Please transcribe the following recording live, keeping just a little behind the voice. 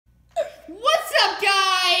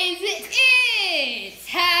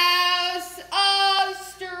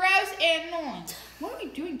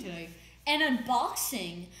doing today? An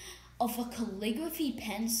unboxing of a calligraphy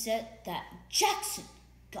pen set that Jackson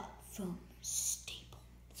got from Staple.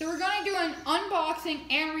 So we're going to do an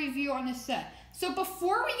unboxing and review on this set. So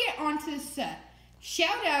before we get onto the set,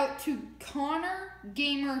 shout out to Connor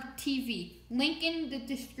Gamer TV. Link in the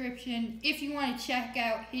description if you want to check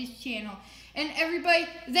out his channel. And everybody,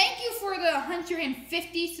 thank you for the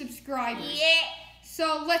 150 subscribers. Yeah.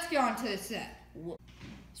 So let's get on to the set.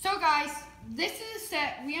 So guys, this is a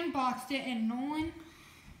set. We unboxed it and Nolan.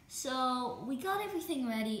 So we got everything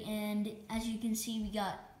ready, and as you can see, we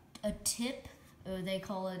got a tip, or they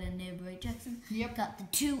call it a nib, right, Jackson? Yep. Got the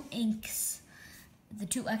two inks, the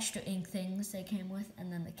two extra ink things they came with,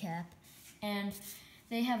 and then the cap. And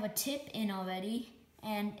they have a tip in already,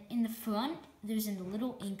 and in the front, there's a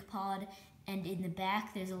little ink pod, and in the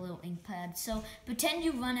back, there's a little ink pad. So pretend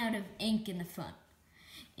you run out of ink in the front.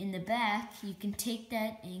 In the back, you can take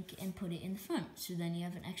that ink and put it in the front, so then you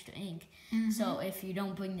have an extra ink. So if you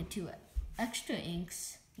don't bring the two extra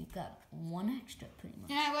inks, you've got one extra pretty much.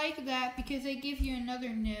 And I like that because they give you another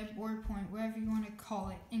nib or point, whatever you want to call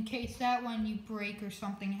it, in case that one you break or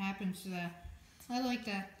something happens to that. I like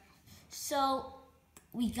that. So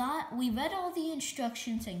we read all the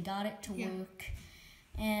instructions and got it to work.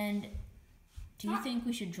 And do you think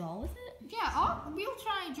we should draw with it? Yeah, we'll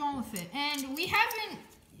try and draw with it. And we haven't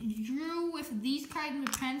drew with these kinds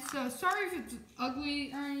of pens, so sorry if it's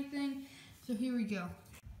ugly or anything. So here we go.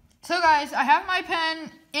 So guys, I have my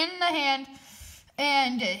pen in the hand,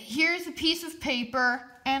 and here's a piece of paper,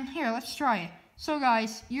 and here, let's try it. So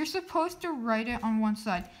guys, you're supposed to write it on one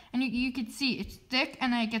side, and you can see it's thick,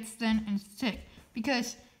 and then it gets thin and it's thick.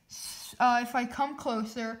 Because if I come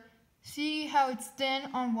closer, see how it's thin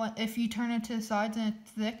on one, if you turn it to the sides and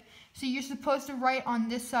it's thick? So you're supposed to write on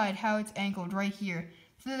this side how it's angled, right here.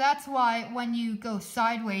 So that's why when you go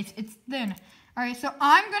sideways, it's thin. Alright, so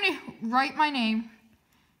I'm going to write my name.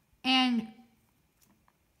 And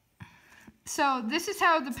so this is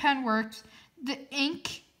how the pen works. The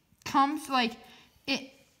ink comes like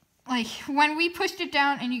when we pushed it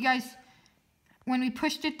down, and you guys, when we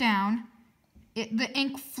pushed it down, the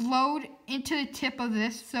ink flowed into the tip of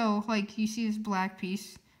this. So like you see this black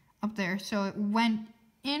piece up there. So it went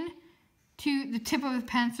in to the tip of the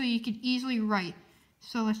pen so you could easily write.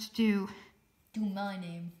 So let's do my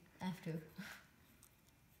name after.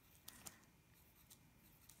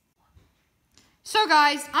 So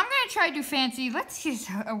guys, I'm going to try to do fancy. Let's see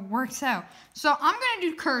how it works out. So I'm going to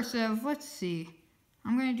do cursive. Let's see.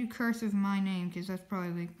 I'm going to do cursive my name because that's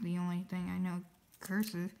probably like the only thing I know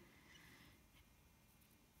cursive.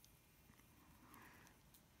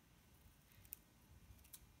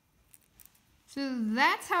 So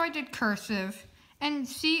that's how I did cursive. And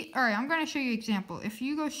see, alright, I'm going to show you an example. If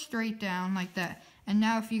you go straight down like that, and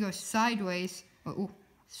now if you go sideways,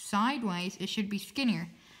 it should be skinnier.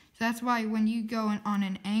 So that's why when you go on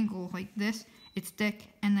an angle like this, it's thick,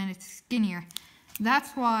 and then it's skinnier.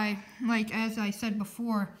 That's why, like as I said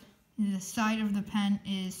before, the side of the pen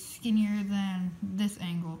is skinnier than this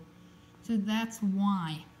angle. So that's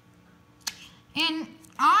why. And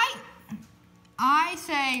I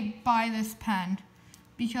say buy this pen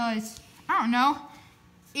because, I don't know,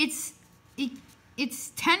 it's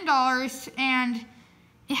 $10 and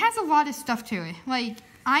it has a lot of stuff to it. Like,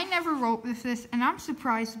 I never wrote with this, and I'm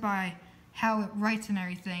surprised by how it writes and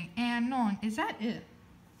everything. And Nolan, is that it?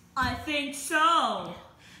 I think so.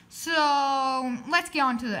 So let's get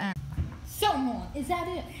on to the end. So Nolan, is that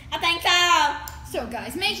it? I think so. So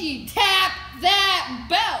guys, make sure you tap that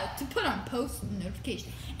bell to put on post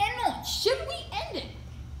notifications. And Nolan, should we end it?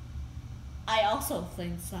 I also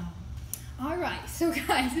think so. Alright, so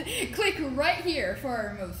guys, click right here for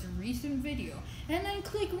our most recent video. And then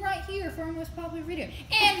click right here for our most popular video.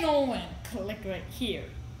 And Nolan, click right here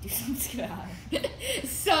to subscribe.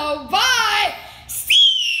 So, bye!